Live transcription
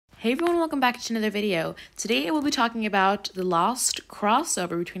Hey everyone, welcome back to another video. Today I will be talking about the lost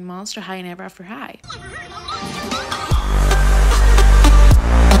crossover between Monster High and Ever After High.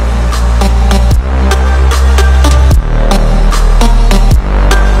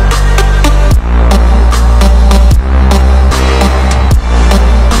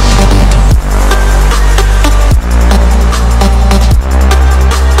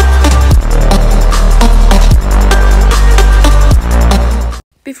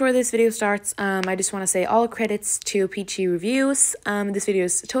 Before this video starts, I just want to say all credits to Peachy Reviews. This video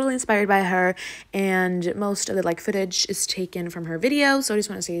is totally inspired by her, and most of the footage is taken from her video. So I just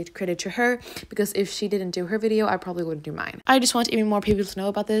want to say credit to her, because if she didn't do her video, I probably wouldn't do mine. I just want even more people to know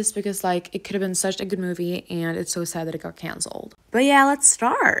about this, because it could have been such a good movie, and it's so sad that it got canceled. But yeah, let's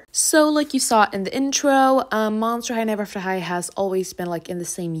start. So like you saw in the intro, Monster High and Ever After High has always been in the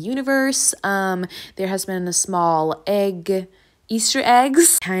same universe. There has been a small Easter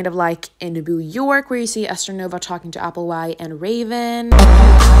eggs, kind of like in New York, where you see Astronova talking to Applewhite and Raven.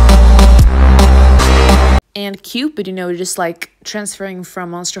 And Cupid, just transferring from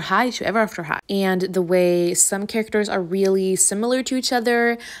Monster High to Ever After High. And the way some characters are really similar to each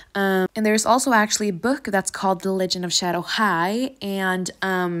other. And there's also actually a book that's called The Legend of Shadow High. And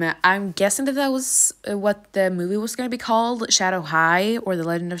I'm guessing that was what the movie was going to be called, Shadow High, or The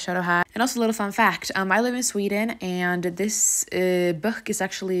Legend of Shadow High. And also a little fun fact, I live in Sweden, and this book is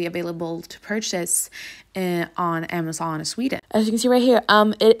actually available to purchase on Amazon Sweden. As you can see right here,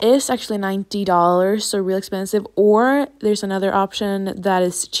 it is actually $90, so real expensive, or there's another option that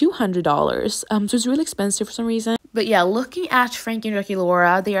is $200, so it's really expensive for some reason. But yeah, looking at Frankie and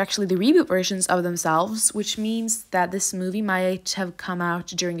Draculaura, they are actually the reboot versions of themselves, which means that this movie might have come out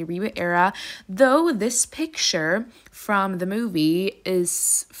during the reboot era, though this picture from the movie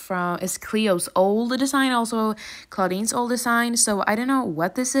is Cleo's old design, also Claudine's old design, so I don't know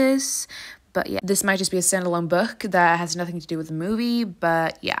what this is. But yeah, this might just be a standalone book that has nothing to do with the movie,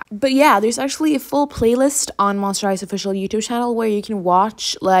 but yeah. But yeah, there's actually a full playlist on Monster High's official YouTube channel where you can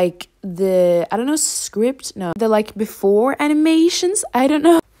watch, the before animations, I don't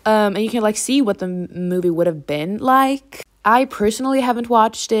know. And you can, see what the movie would have been like. I personally haven't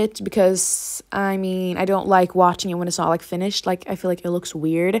watched it because, I don't like watching it when it's not, finished. I feel like it looks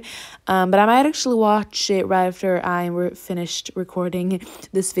weird. But I might actually watch it right after I'm finished recording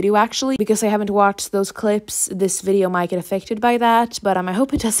this video, actually. Because I haven't watched those clips, this video might get affected by that. But I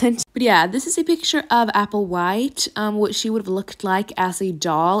hope it doesn't. But yeah, this is a picture of Applewhite, what she would have looked like as a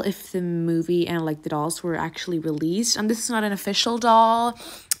doll if the movie and, the dolls were actually released. This is not an official doll,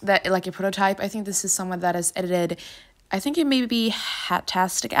 that a prototype. I think this is someone that has edited. I think it may be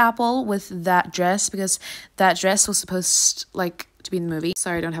Hatastic Apple with that dress, because that dress was supposed to be in the movie.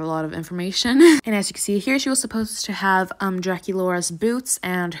 Sorry, I don't have a lot of information. And as you can see here, she was supposed to have Draculaura's boots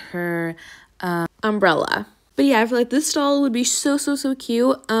and her umbrella. But yeah, I feel like this doll would be so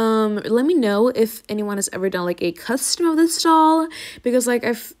cute. Let me know if anyone has ever done a custom of this doll, because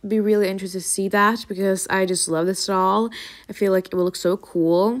I'd be really interested to see that, because I just love this doll. I feel like it will look so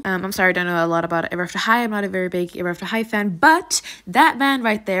cool. I'm sorry, I don't know a lot about Ever After High. I'm not a very big Ever After High fan, but that man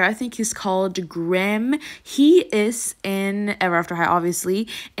right there, I think he's called Grimm. He is in Ever After High, obviously,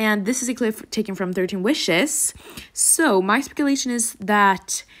 and this is a clip taken from 13 Wishes. So my speculation is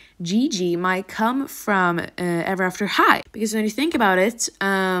that Gigi might come from Ever After High, because when you think about it,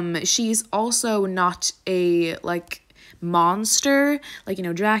 she's also not a monster,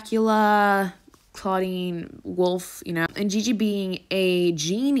 Dracula, Claudine, Wolf, and Gigi being a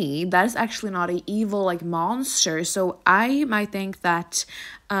genie, that is actually not an evil monster. So I might think that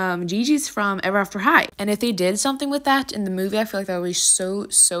Gigi's from Ever After High. And if they did something with that in the movie, I feel like that would be so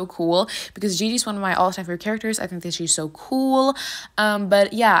cool, because Gigi's one of my all-time favorite characters. I think that she's so cool.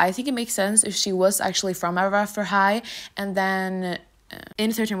 But yeah, I think it makes sense if she was actually from Ever After High. And then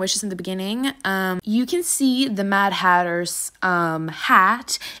in 13 Wishes in the beginning, you can see the Mad Hatter's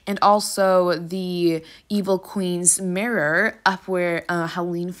hat, and also the Evil Queen's mirror up where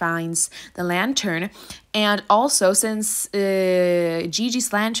Halloween finds the lantern. And also, since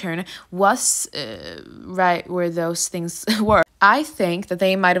Gigi's lantern was right where those things were, I think that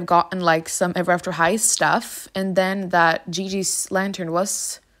they might have gotten some Ever After High stuff, and then that Gigi's lantern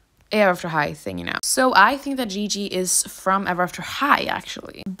was Ever After High thing, So I think that Gigi is from Ever After High,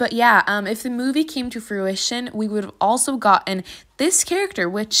 actually. But yeah, if the movie came to fruition, we would have also gotten this character,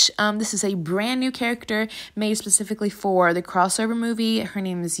 which this is a brand new character made specifically for the crossover movie. Her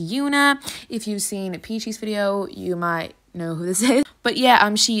name is Yuna. If you've seen Peachy's video, you might know who this is. But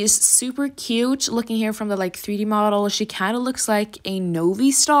yeah, she is super cute. Looking here from the like 3D model, she kind of looks like a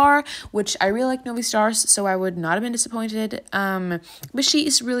Novi star, which I really like Novi stars, so I would not have been disappointed. But she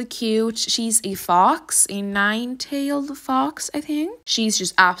is really cute. She's a fox, a nine-tailed fox, I think. She's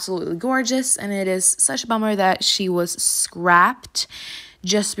just absolutely gorgeous, and it is such a bummer that she was scrapped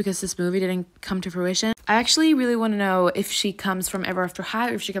just because this movie didn't come to fruition. I actually really want to know if she comes from Ever After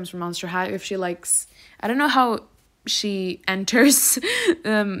High, or if she comes from Monster High, or if she likes, I don't know how she enters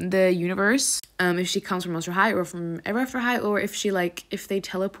the universe, if she comes from Monster High or from Ever After High, or if she like, if they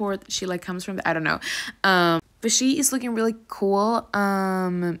teleport, she like comes from the, I don't know. But she is looking really cool.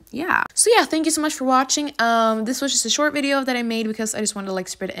 Yeah. So yeah, thank you so much for watching. This was just a short video that I made because I just wanted to like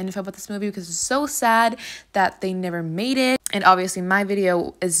spread info about this movie, because it's so sad that they never made it. And obviously my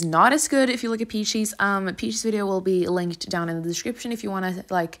video is not as good if you look at Peachy's. Peachy's video will be linked down in the description if you want to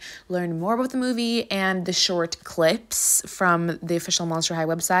like learn more about the movie and the short clips from the official Monster High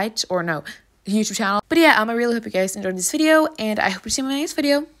website, or no, YouTube channel. But yeah, I really hope you guys enjoyed this video, and I hope to see you in my next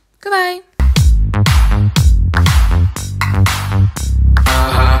video. Goodbye!